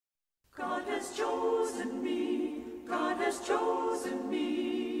chosen me, God has chosen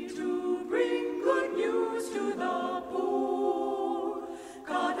me to bring good news to the poor.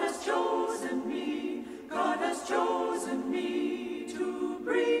 God has chosen me, God has chosen me to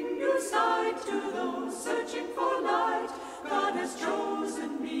bring new sight to those searching for light. God has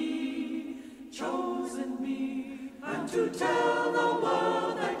chosen me, and to tell the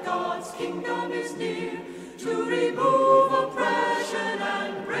world that God's kingdom is near, to remove oppression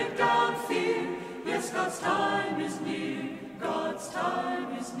and break down fear. Yes, God's time is near, God's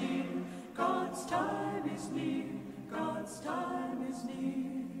time is near, God's time is near, God's time is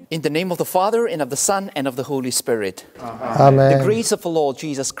near. In the name of the Father, and of the Son, and of the Holy Spirit. Amen. The grace of the Lord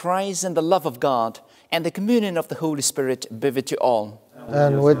Jesus Christ, and the love of God, and the communion of the Holy Spirit be with you all.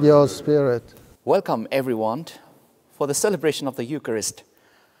 And with your spirit. Welcome, everyone, for the celebration of the Eucharist.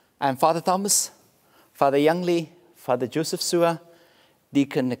 I am Father Thomas, Father Youngli, Father Joseph Sua,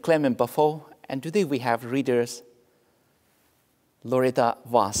 Deacon Clement Baffoe, and today we have readers Loretta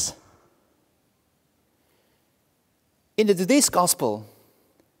Vaz. In today's Gospel,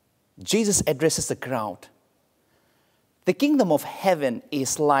 Jesus addresses the crowd. The kingdom of heaven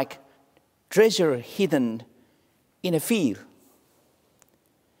is like treasure hidden in a field.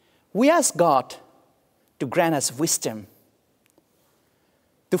 We ask God to grant us wisdom,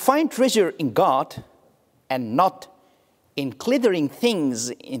 to find treasure in God and not in glittering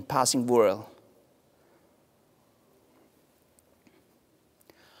things in passing world.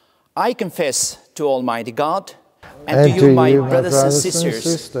 I confess to Almighty God and to you, my brothers and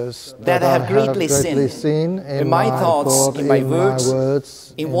sisters, that I have greatly sinned in my thoughts, in my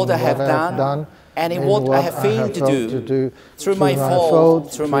words, in what I have done, and in what I have failed to do, through my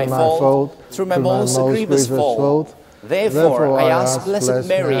fault, through my most grievous fault. Therefore, I ask Blessed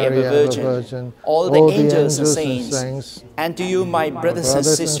Mary, ever Virgin, all the angels and saints, and to you, my brothers and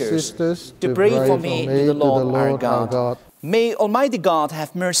sisters, to pray for me to the Lord our God. May Almighty God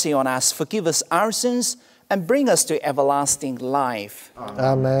have mercy on us, forgive us our sins, and bring us to everlasting life.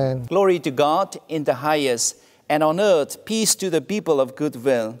 Amen. Glory to God in the highest, and on earth peace to the people of good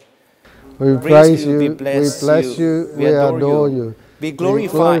will. We praise you, we bless you, we adore you. We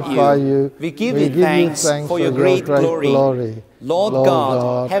glorify you. We give you thanks for your great glory. Lord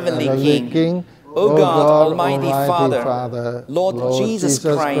God, Heavenly King, O God, Almighty Father, Lord Jesus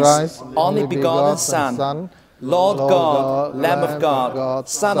Christ, only begotten Son, Lord God, Lamb of God,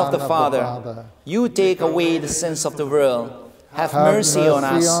 Son of the Father, you take away the sins of the world. Have mercy on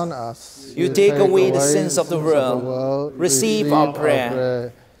us. You take away the sins of the world. Receive our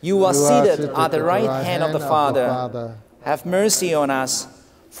prayer. You are seated at the right hand of the Father. Have mercy on us.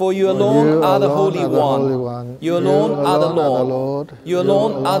 For you alone are the Holy One. You alone are the Lord. You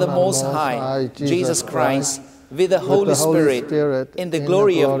alone are the Most High, Jesus Christ, with the Holy Spirit, in the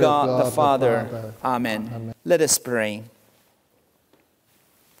glory of God the Father. Amen. Let us pray.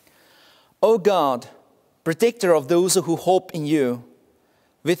 O God, protector of those who hope in you,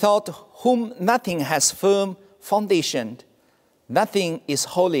 without whom nothing has firm foundation, nothing is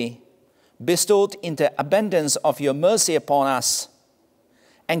holy, bestowed in the abundance of your mercy upon us,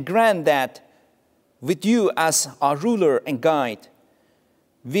 and grant that, with you as our ruler and guide,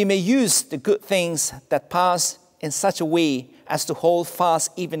 we may use the good things that pass in such a way as to hold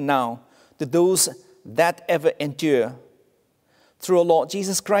fast even now to those that ever endure. Through our Lord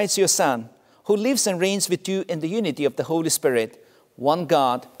Jesus Christ, your Son, who lives and reigns with you in the unity of the Holy Spirit, one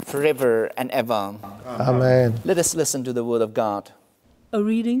God, forever and ever. Amen. Let us listen to the word of God. A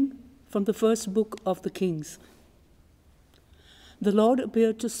reading from the first book of the Kings. The Lord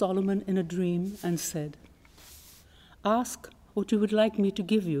appeared to Solomon in a dream and said, "Ask what you would like me to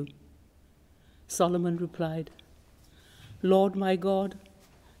give you." Solomon replied, "Lord my God,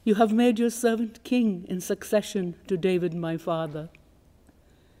 you have made your servant king in succession to David my father.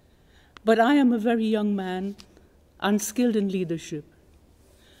 But I am a very young man, unskilled in leadership.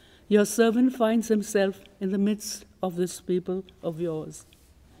 Your servant finds himself in the midst of this people of yours,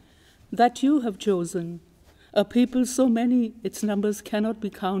 that you have chosen, a people so many its numbers cannot be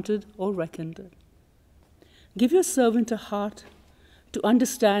counted or reckoned. Give your servant a heart to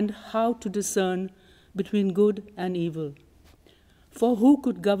understand how to discern between good and evil. For who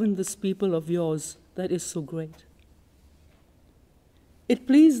could govern this people of yours that is so great?" It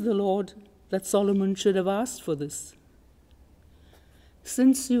pleased the Lord that Solomon should have asked for this.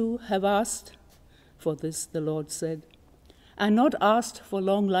 "Since you have asked for this," the Lord said, "and not asked for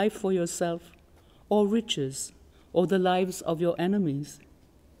long life for yourself, or riches, or the lives of your enemies,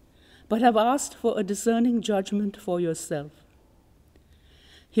 but have asked for a discerning judgment for yourself.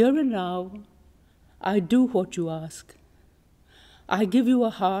 Here and now, I do what you ask. I give you a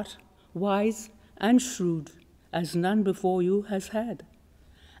heart wise and shrewd as none before you has had,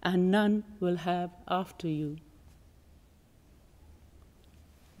 and none will have after you.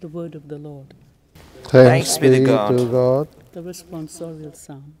 The word of the Lord. Thanks be to God. The responsorial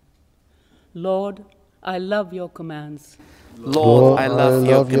psalm. Lord, I love your commands. Lord, I love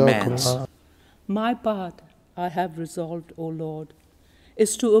your commands. My part I have resolved, O Lord,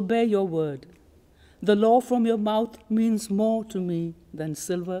 is to obey your word. The law from your mouth means more to me than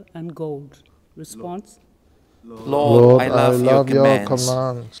silver and gold. Response? Lord, I love your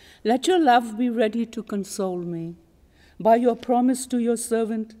commands. Let your love be ready to console me. By your promise to your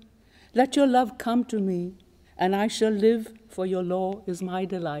servant, let your love come to me, and I shall live, for your law is my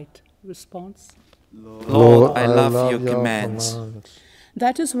delight. Response? Lord, I love your commands.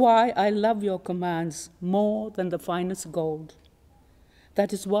 That is why I love your commands more than the finest gold.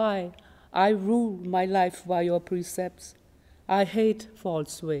 That is why I rule my life by your precepts. I hate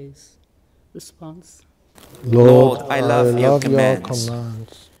false ways. Response? Lord, I love your commands.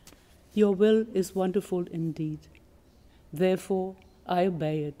 Your will is wonderful indeed. Therefore, I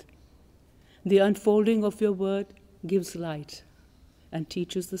obey it. The unfolding of your word gives light and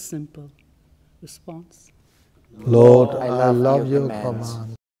teaches the simple. Response? Lord, I love your commands.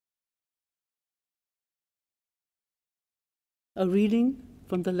 A reading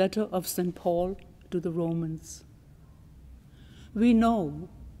from the letter of St. Paul to the Romans. We know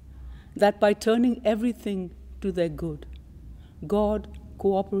that by turning everything to their good, God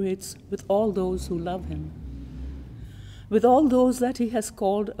cooperates with all those who love him, with all those that he has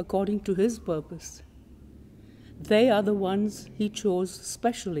called according to his purpose. They are the ones he chose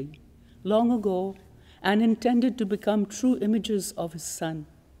specially, long ago, and intended to become true images of his Son,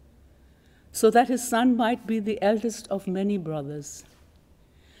 so that his Son might be the eldest of many brothers.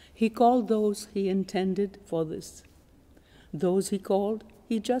 He called those he intended for this. Those he called,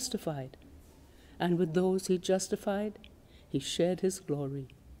 he justified, and with those he justified, he shared his glory.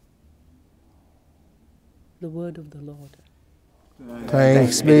 The word of the Lord.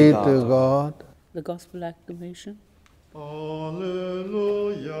 Thanks be to God. The Gospel acclamation.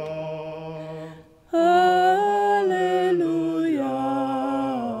 Alleluia. Alleluia.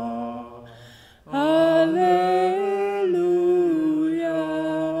 Alleluia.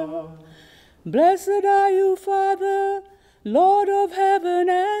 Blessed are you, Father, Lord of heaven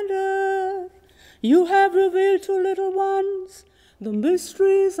and earth. You have revealed to little ones the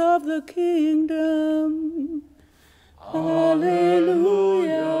mysteries of the kingdom. Alleluia.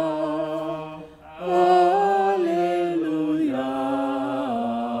 Alleluia.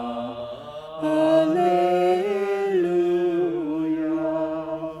 Alleluia.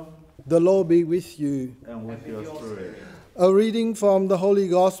 The Lord be with you. And with your spirit. A reading from the Holy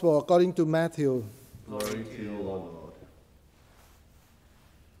Gospel according to Matthew. Glory to you, Lord.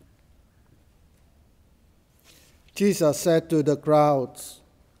 Jesus said to the crowds,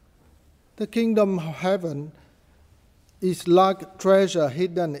 "The kingdom of heaven is like treasure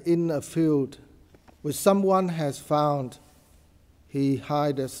hidden in a field, which someone has found. He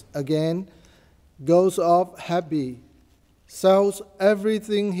hides again, goes off happy, sells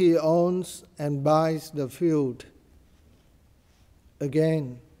everything he owns and buys the field.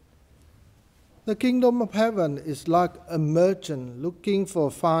 Again, the kingdom of heaven is like a merchant looking for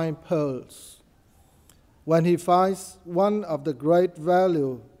fine pearls. When he finds one of the great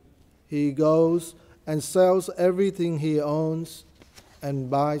value, he goes and sells everything he owns and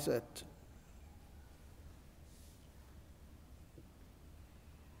buys it."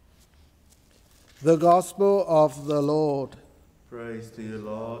 The Gospel of the Lord. Praise to you,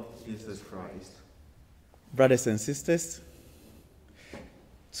 Lord Jesus Christ. Brothers and sisters,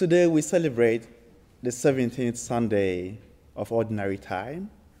 today we celebrate the 17th Sunday of Ordinary Time.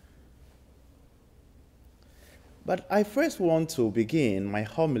 But I first want to begin my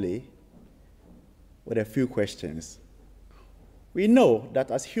homily with a few questions. We know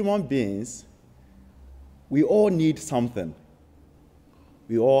that as human beings, we all need something.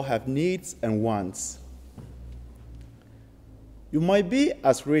 We all have needs and wants. You might be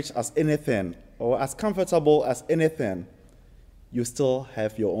as rich as anything or as comfortable as anything. You still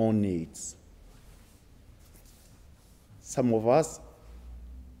have your own needs. Some of us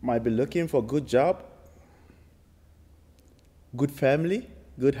might be looking for a good job, good family,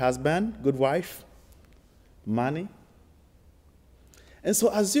 good husband, good wife, money. And so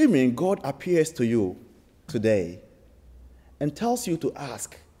assuming God appears to you today and tells you to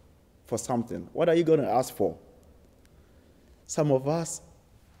ask for something, what are you going to ask for? Some of us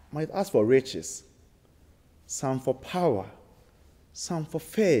might ask for riches, some for power, some for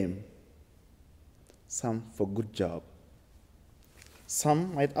fame, some for good job.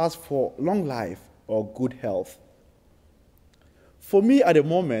 Some might ask for long life or good health? For me at the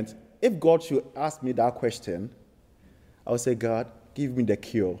moment, if God should ask me that question, I would say, God, give me the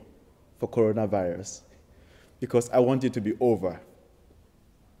cure for coronavirus because I want it to be over.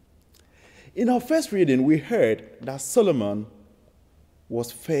 In our first reading, we heard that Solomon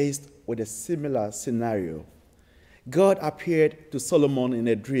was faced with a similar scenario. God appeared to Solomon in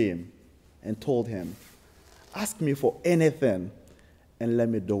a dream and told him, ask me for anything and let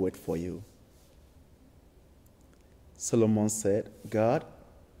me do it for you. Solomon said, God,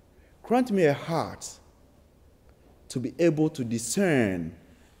 grant me a heart to be able to discern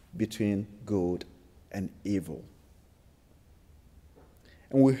between good and evil.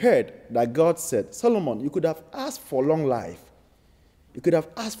 And we heard that God said, Solomon, you could have asked for long life. You could have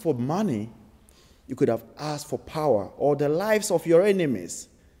asked for money. You could have asked for power or the lives of your enemies.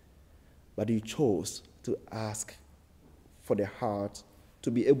 But you chose to ask for the heart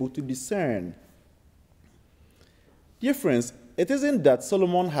to be able to discern. Dear friends, it isn't that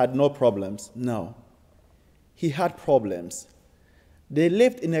Solomon had no problems. No. He had problems. They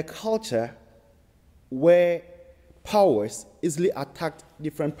lived in a culture where powers easily attacked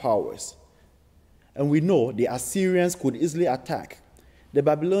different powers. And we know the Assyrians could easily attack. The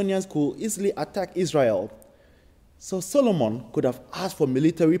Babylonians could easily attack Israel. So Solomon could have asked for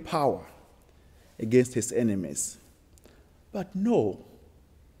military power against his enemies. But no,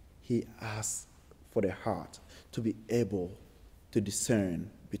 he asked for the heart to be able to discern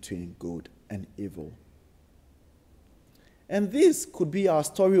between good and evil. And this could be our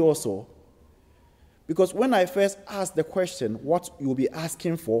story also. Because when I first asked the question, what you'll be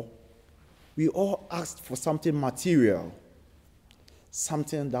asking for, we all asked for something material,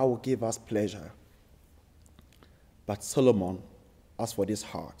 something that will give us pleasure. But Solomon asked for this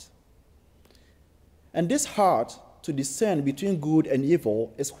heart. And this heart to discern between good and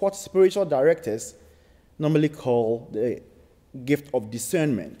evil is what spiritual directors normally call the gift of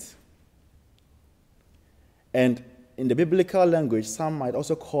discernment. And in the biblical language, some might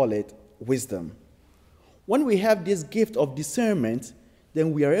also call it wisdom. When we have this gift of discernment,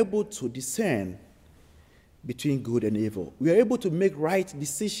 then we are able to discern between good and evil. We are able to make right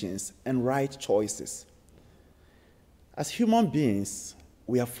decisions and right choices. As human beings,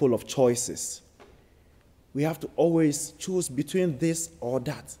 we are full of choices. We have to always choose between this or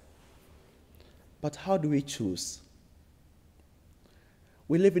that. But how do we choose?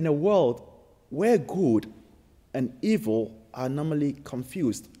 We live in a world where good and evil are normally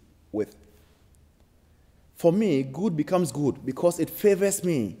confused with. For me, good becomes good because it favors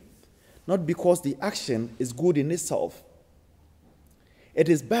me, not because the action is good in itself. It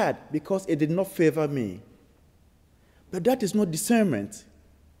is bad because it did not favor me. But that is not discernment.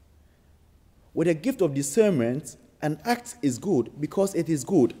 With a gift of discernment, an act is good because it is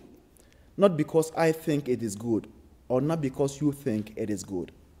good, not because I think it is good, or not because you think it is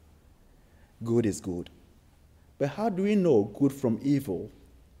good. Good is good. But how do we know good from evil?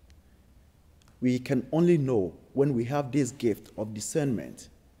 We can only know when we have this gift of discernment,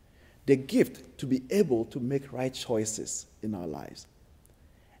 the gift to be able to make right choices in our lives.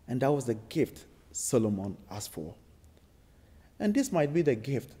 And that was the gift Solomon asked for. And this might be the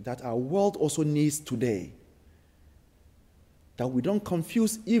gift that our world also needs today, that we don't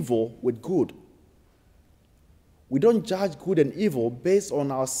confuse evil with good. We don't judge good and evil based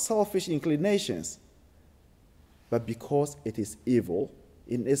on our selfish inclinations, but because it is evil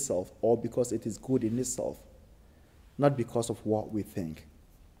in itself or because it is good in itself, not because of what we think.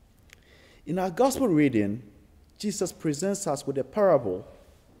 In our gospel reading, Jesus presents us with a parable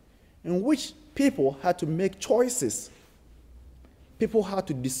in which people had to make choices. People had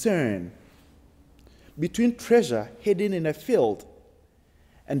to discern between treasure hidden in a field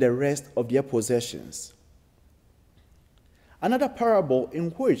and the rest of their possessions. Another parable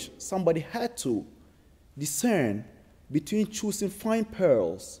in which somebody had to discern between choosing fine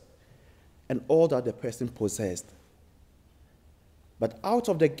pearls and all that the person possessed. But out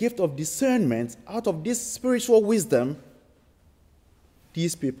of the gift of discernment, out of this spiritual wisdom,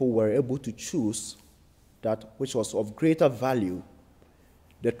 these people were able to choose that which was of greater value,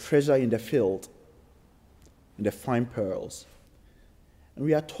 the treasure in the field, and the fine pearls. And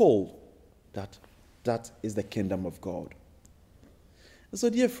we are told that that is the kingdom of God. And so,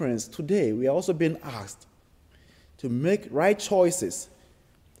 dear friends, today we are also being asked to make right choices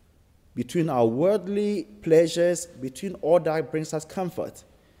between our worldly pleasures, between all that brings us comfort,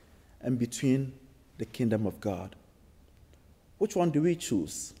 and between the kingdom of God. Which one do we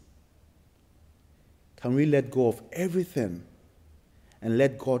choose? Can we let go of everything and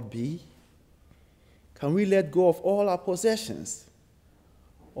let God be? Can we let go of all our possessions?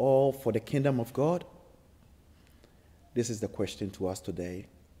 all for the kingdom of God? This is the question to us today.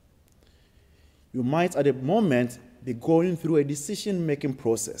 You might at the moment be going through a decision-making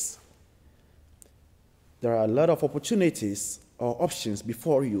process. There are a lot of opportunities or options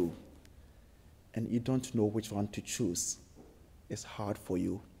before you, and you don't know which one to choose. It's hard for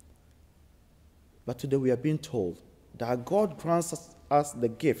you. But today we are being told that God grants us the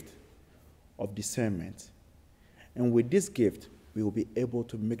gift of discernment. And with this gift, we will be able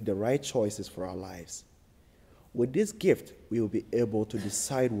to make the right choices for our lives. With this gift, we will be able to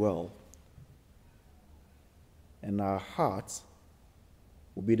decide well. And our hearts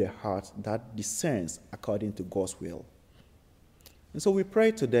will be the heart that discerns according to God's will. And so we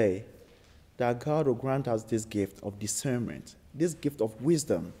pray today that God will grant us this gift of discernment, this gift of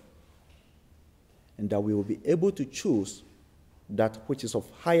wisdom, and that we will be able to choose that which is of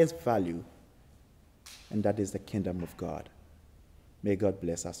highest value, and that is the kingdom of God. May God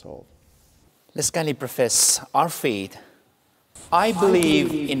bless us all. Let's kindly profess our faith. I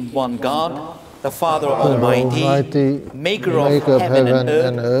believe in one God, the Father Almighty, maker of heaven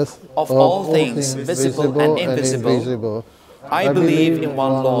and earth, of all things visible and invisible. I believe in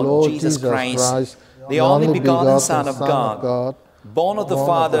one Lord Jesus Christ, the only begotten Son of God, born of the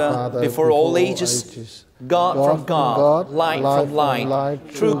Father before all ages, God from God, light from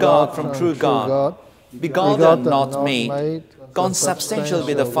light, true God from true God, begotten, not made, consubstantial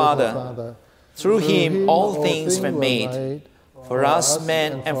with the Father. Through him all things were made, for us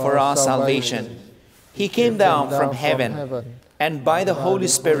men and for our salvation. He came down from heaven, and by the Holy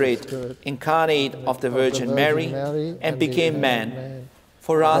Spirit incarnate of the Virgin Mary, and became man.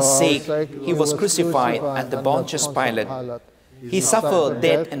 For our sake he was crucified at the Pontius Pilate. He suffered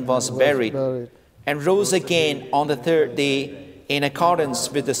death and was buried, and rose again on the third day in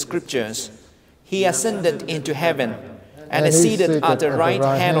accordance with the Scriptures. He ascended into heaven, and is seated at the right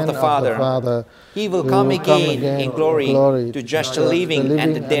hand of the Father. He will come again in glory to judge the living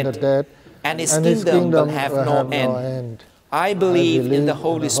and the dead, and his kingdom will have no end. I believe in the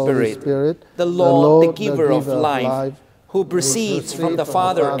Holy Spirit, the Lord, the giver of life, who proceeds from the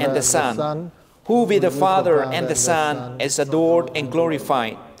Father and the Son, who with the Father and the Son is adored and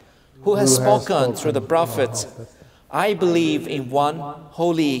glorified, who has spoken through the prophets. I believe in one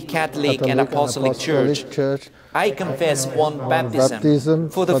holy, Catholic and Apostolic Church. I confess one baptism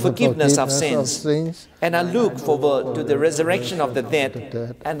for the forgiveness of sins, and I look forward to the resurrection of the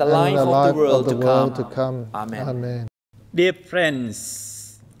dead and the life of the world to come. Amen. Dear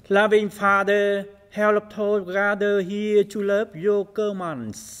friends, loving Father, help us gather here to love your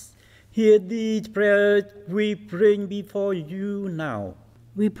commands. Hear these prayers we bring before you now.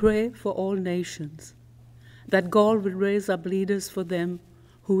 We pray for all nations, that God will raise up leaders for them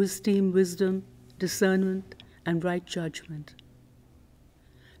who esteem wisdom, discernment, and right judgment.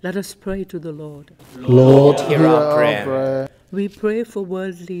 Let us pray to the Lord. Lord, hear our prayer. We pray for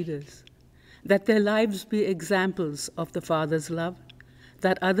world leaders, that their lives be examples of the Father's love,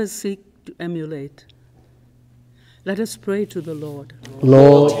 that others seek to emulate. Let us pray to the Lord.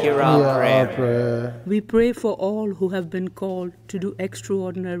 Lord, hear our prayer. We pray for all who have been called to do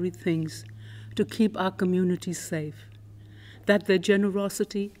extraordinary things to keep our communities safe, that their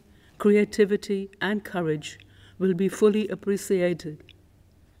generosity, creativity, and courage will be fully appreciated.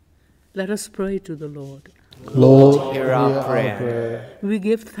 Let us pray to the Lord. Lord, hear our prayer. We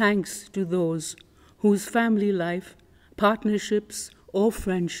give thanks to those whose family life, partnerships, or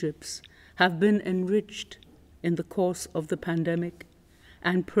friendships have been enriched in the course of the pandemic,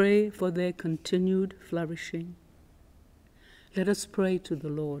 and pray for their continued flourishing. Let us pray to the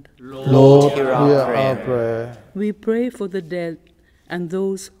Lord. Lord, hear our prayer. We pray for the dead and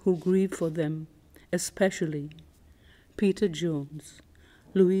those who grieve for them, especially Peter Jones,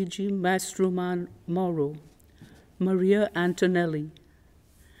 Luigi Mastromoro, Maria Antonelli,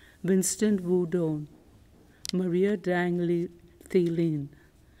 Winston Woodon, Maria Dang Thielin,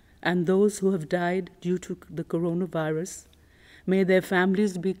 and those who have died due to the coronavirus. May their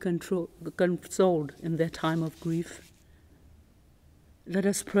families be consoled in their time of grief. Let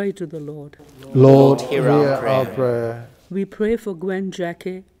us pray to the Lord. Lord, hear our prayer. We pray for Gwen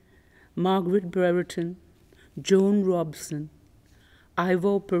Jackie, Margaret Brereton, Joan Robson,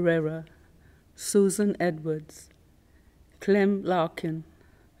 Ivo Pereira, Susan Edwards, Clem Larkin,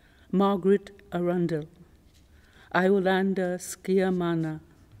 Margaret Arundel, Iolanda Skiamana,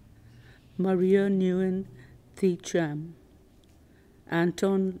 Maria Nguyen Thi Cham,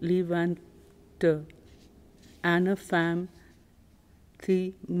 Anton Levanter, Anna Pham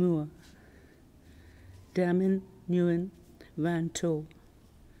Thi Mua, Damin Nguyen Van To,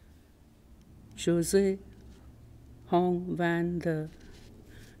 Jose Hong Van Der,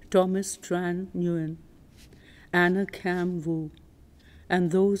 Thomas Tran Nguyen, Anna Cam Wu,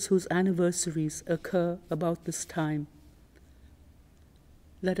 and those whose anniversaries occur about this time.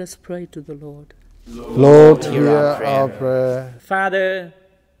 Let us pray to the Lord. Lord, hear our prayer. Father,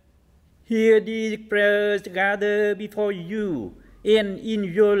 hear these prayers gathered before you, and in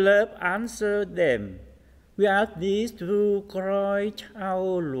your love answer them. We ask this through Christ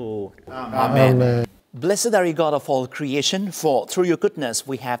our Lord. Amen. Amen. Blessed are you, God of all creation, for through your goodness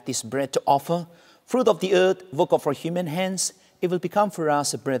we have this bread to offer, fruit of the earth, work of our human hands. It will become for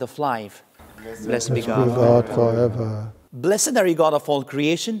us a bread of life. Blessed be God forever. Blessed are you, God of all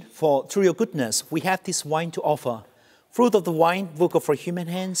creation, for through your goodness we have this wine to offer, fruit of the wine, work of our human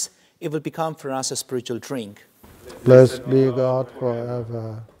hands. It will become for us a spiritual drink. Blessed be God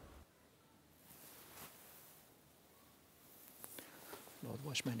forever. Lord,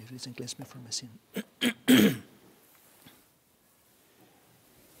 wash my iniquities and cleanse me from my sin.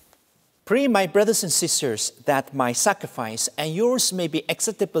 Pray, my brothers and sisters, that my sacrifice and yours may be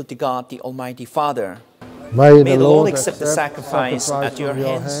acceptable to God, the Almighty Father. May the Lord accept the sacrifice at your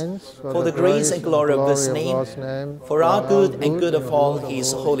hands for the grace and glory of His name, for our good and good of all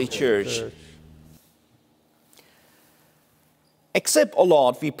His holy church. Accept, O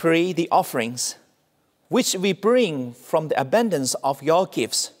Lord, we pray, the offerings which we bring from the abundance of your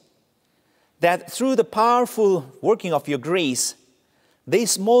gifts, that through the powerful working of your grace,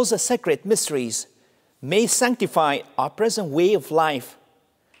 these most sacred mysteries may sanctify our present way of life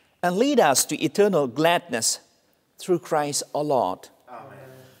and lead us to eternal gladness through Christ our Lord. Amen.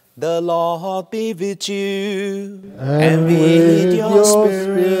 The Lord be with you and with your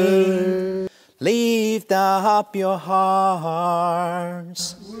spirit. Lift up your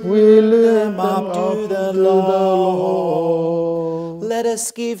hearts. We lift them up to the Lord. Let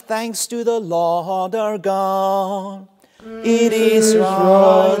us give thanks to the Lord our God. It is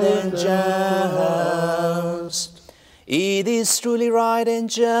right and just. It is truly right and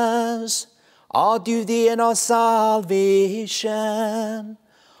just, our duty and our salvation,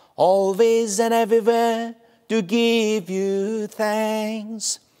 always and everywhere to give you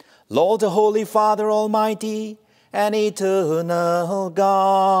thanks. Lord, the Holy Father, Almighty and eternal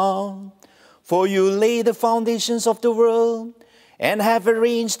God, for you laid the foundations of the world and have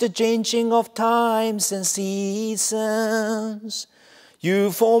arranged the changing of times and seasons.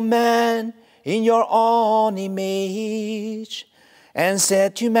 You formed man in your own image, and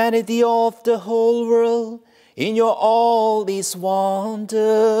set humanity of the whole world in your all these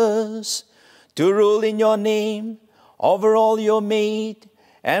wonders, to rule in your name over all your made,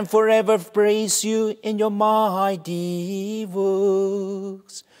 and forever praise you in your mighty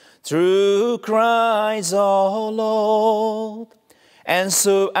works. Through Christ our Lord. And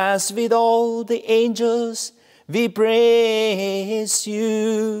so as with all the angels we praise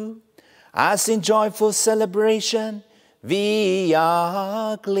you, as in joyful celebration we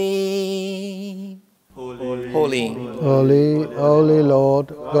acclaim. Holy, holy Lord,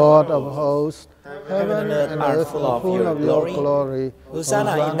 God of hosts, heaven and earth are full of your glory.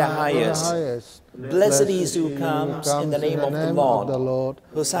 Hosanna in the highest. Blessed is who comes in the name of the Lord.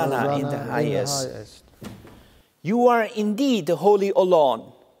 Hosanna in the highest. You are indeed holy, O Lord,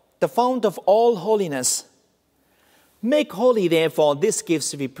 the fount of all holiness. Make holy, therefore, these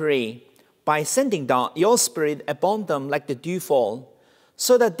gifts, we pray, by sending down your Spirit upon them like the dewfall,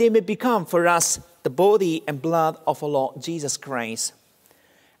 so that they may become for us the body and blood of our Lord Jesus Christ.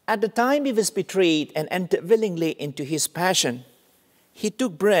 At the time he was betrayed and entered willingly into his passion, he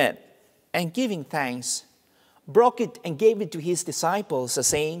took bread and giving thanks, broke it and gave it to his disciples,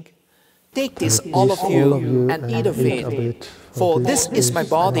 saying, "Take this, all of you, and eat of it, for this is my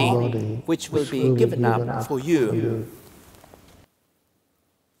body, which will be given up for you."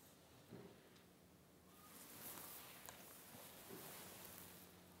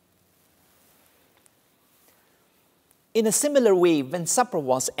 In a similar way, when supper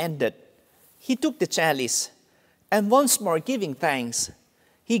was ended, he took the chalice, and once more giving thanks,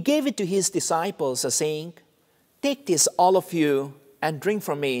 he gave it to his disciples, saying, "Take this, all of you, and drink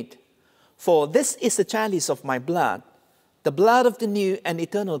from it. For this is the chalice of my blood, the blood of the new and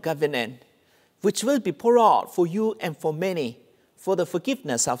eternal covenant, which will be poured out for you and for many for the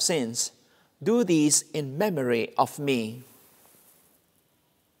forgiveness of sins. Do this in memory of me."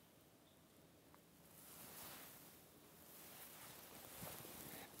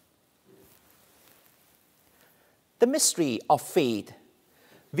 The mystery of faith.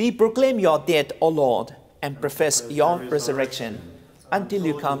 We proclaim your death, O Lord, and profess your resurrection until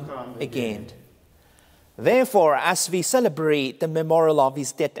you come again. Therefore, as we celebrate the memorial of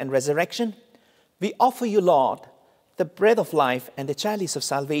his death and resurrection, we offer you, Lord, the bread of life and the chalice of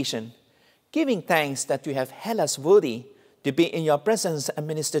salvation, giving thanks that you have held us worthy to be in your presence and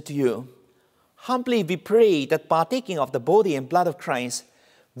minister to you. Humbly we pray that partaking of the body and blood of Christ,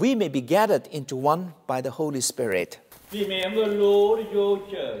 we may be gathered into one by the Holy Spirit. Remember, Lord, your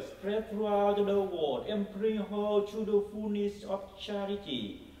church, spread throughout the world, and bring her to the fullness of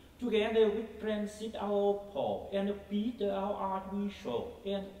charity, together with Francis our Pope, and Peter our Archbishop,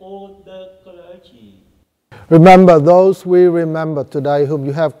 and all the clergy. Remember those we remember today whom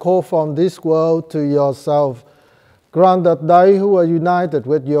you have called from this world to yourself. Grant that they who are united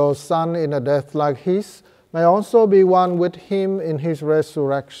with your Son in a death like his may also be one with him in his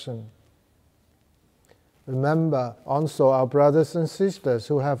resurrection. Remember also our brothers and sisters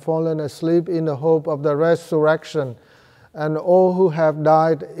who have fallen asleep in the hope of the resurrection, and all who have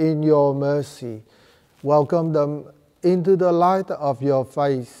died in your mercy. Welcome them into the light of your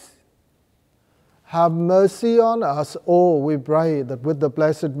face. Have mercy on us all, we pray, that with the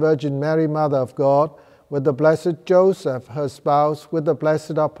Blessed Virgin Mary, Mother of God, with the Blessed Joseph, her spouse, with the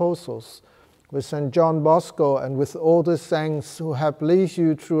blessed apostles, with St. John Bosco, and with all the saints who have pleased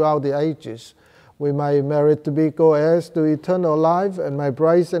you throughout the ages, we may merit to be co-heirs to eternal life, and may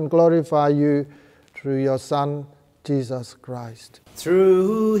praise and glorify you through your Son, Jesus Christ.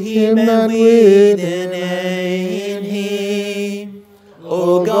 Through him and with and in him,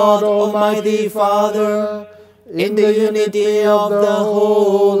 O God, Almighty Father, in the unity of the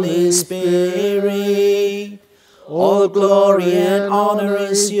Holy Spirit, all glory and honor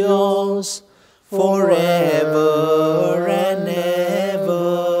is yours forever and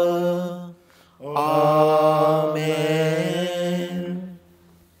ever. Amen.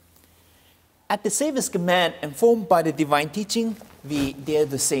 At the Savior's command, informed by the divine teaching, we dare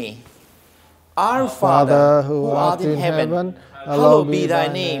to say, Our Father, who art in heaven, hallowed be thy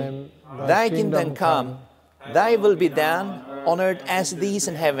name. Thy kingdom come, thy will be done, on earth as it is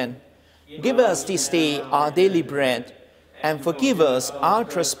in heaven. Give us this day our daily bread, and forgive us our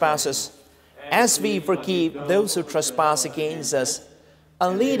trespasses, as we forgive those who trespass against us.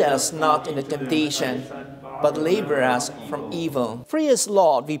 And lead us not into temptation, but deliver us from evil. Free us,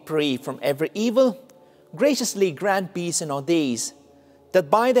 Lord, we pray, from every evil. Graciously grant peace in our days, that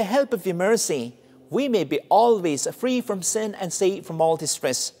by the help of your mercy, we may be always free from sin and saved from all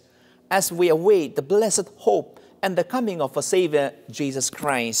distress, as we await the blessed hope and the coming of our Savior, Jesus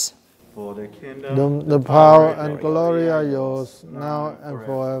Christ. For the kingdom, the power and glory are yours, now and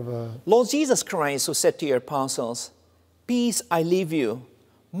forever. Lord Jesus Christ, who said to your apostles, Peace I leave you,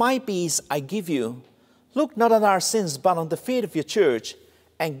 my peace I give you. Look not on our sins, but on the faith of your church,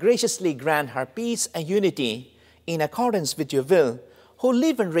 and graciously grant her peace and unity in accordance with your will, who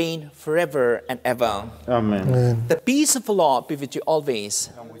live and reign forever and ever. Amen. Amen. The peace of the Lord be with you always.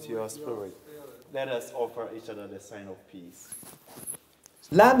 And with your spirit, let us offer each other the sign of peace.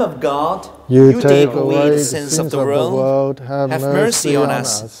 Lamb of God, you take away the sins of the world, have mercy on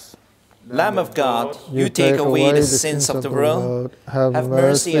us. Lamb of God, you take away the sins of the world, have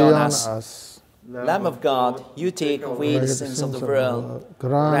mercy on us. Lamb of God, you take away the sins of the world,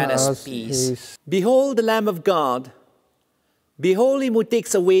 grant us peace. Behold the Lamb of God. Behold him who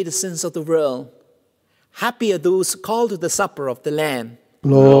takes away the sins of the world. Happy are those called to the supper of the Lamb.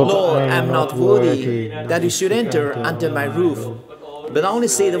 Lord, I am not worthy that you should enter under my roof, but only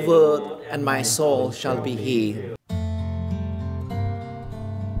say the word, and my soul shall be healed.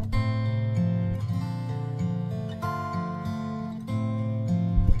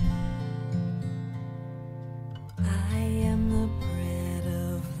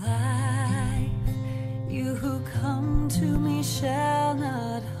 Shall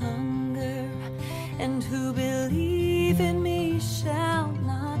not hunger, and who believe in me shall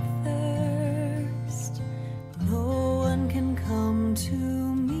not thirst. No one can come to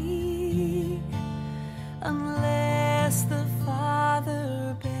me unless the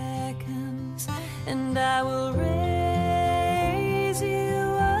Father beckons, and I will raise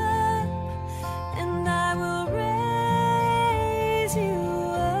you up, and I will raise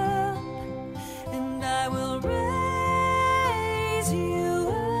you up, and I will raise you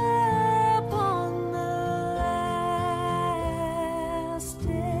up on the last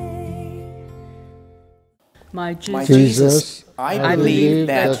day. My Jesus, I believe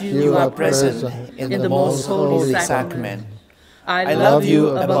that you are present in the most holy sacrament. I love you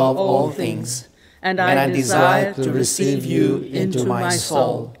above all things, and I desire to receive you into my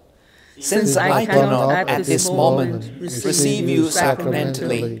soul. Since I cannot at this moment receive you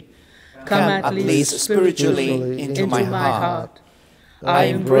sacramentally, come at least spiritually into my heart. I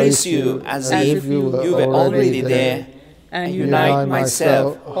embrace you as if you were already there, and unite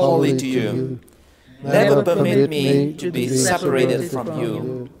myself wholly to you. Never permit me to be separated from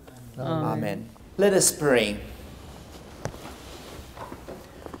you. Amen. Let us pray.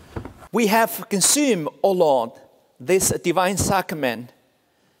 We have consumed, O Lord, this divine sacrament,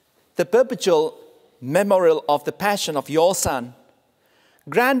 the perpetual memorial of the passion of your Son.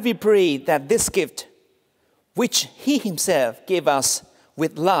 Grant, we pray, that this gift, which he himself gave us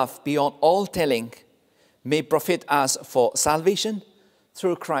with love beyond all telling, may profit us for salvation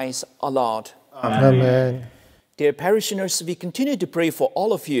through Christ our Lord. Amen. Dear parishioners, we continue to pray for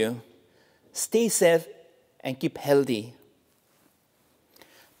all of you. Stay safe and keep healthy.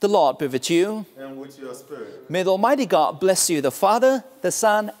 The Lord be with you. And with your spirit. May the Almighty God bless you, the Father, the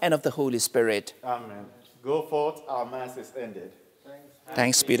Son, and of the Holy Spirit. Amen. Go forth, our Mass is ended.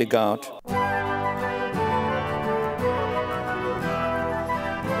 Thanks be to God.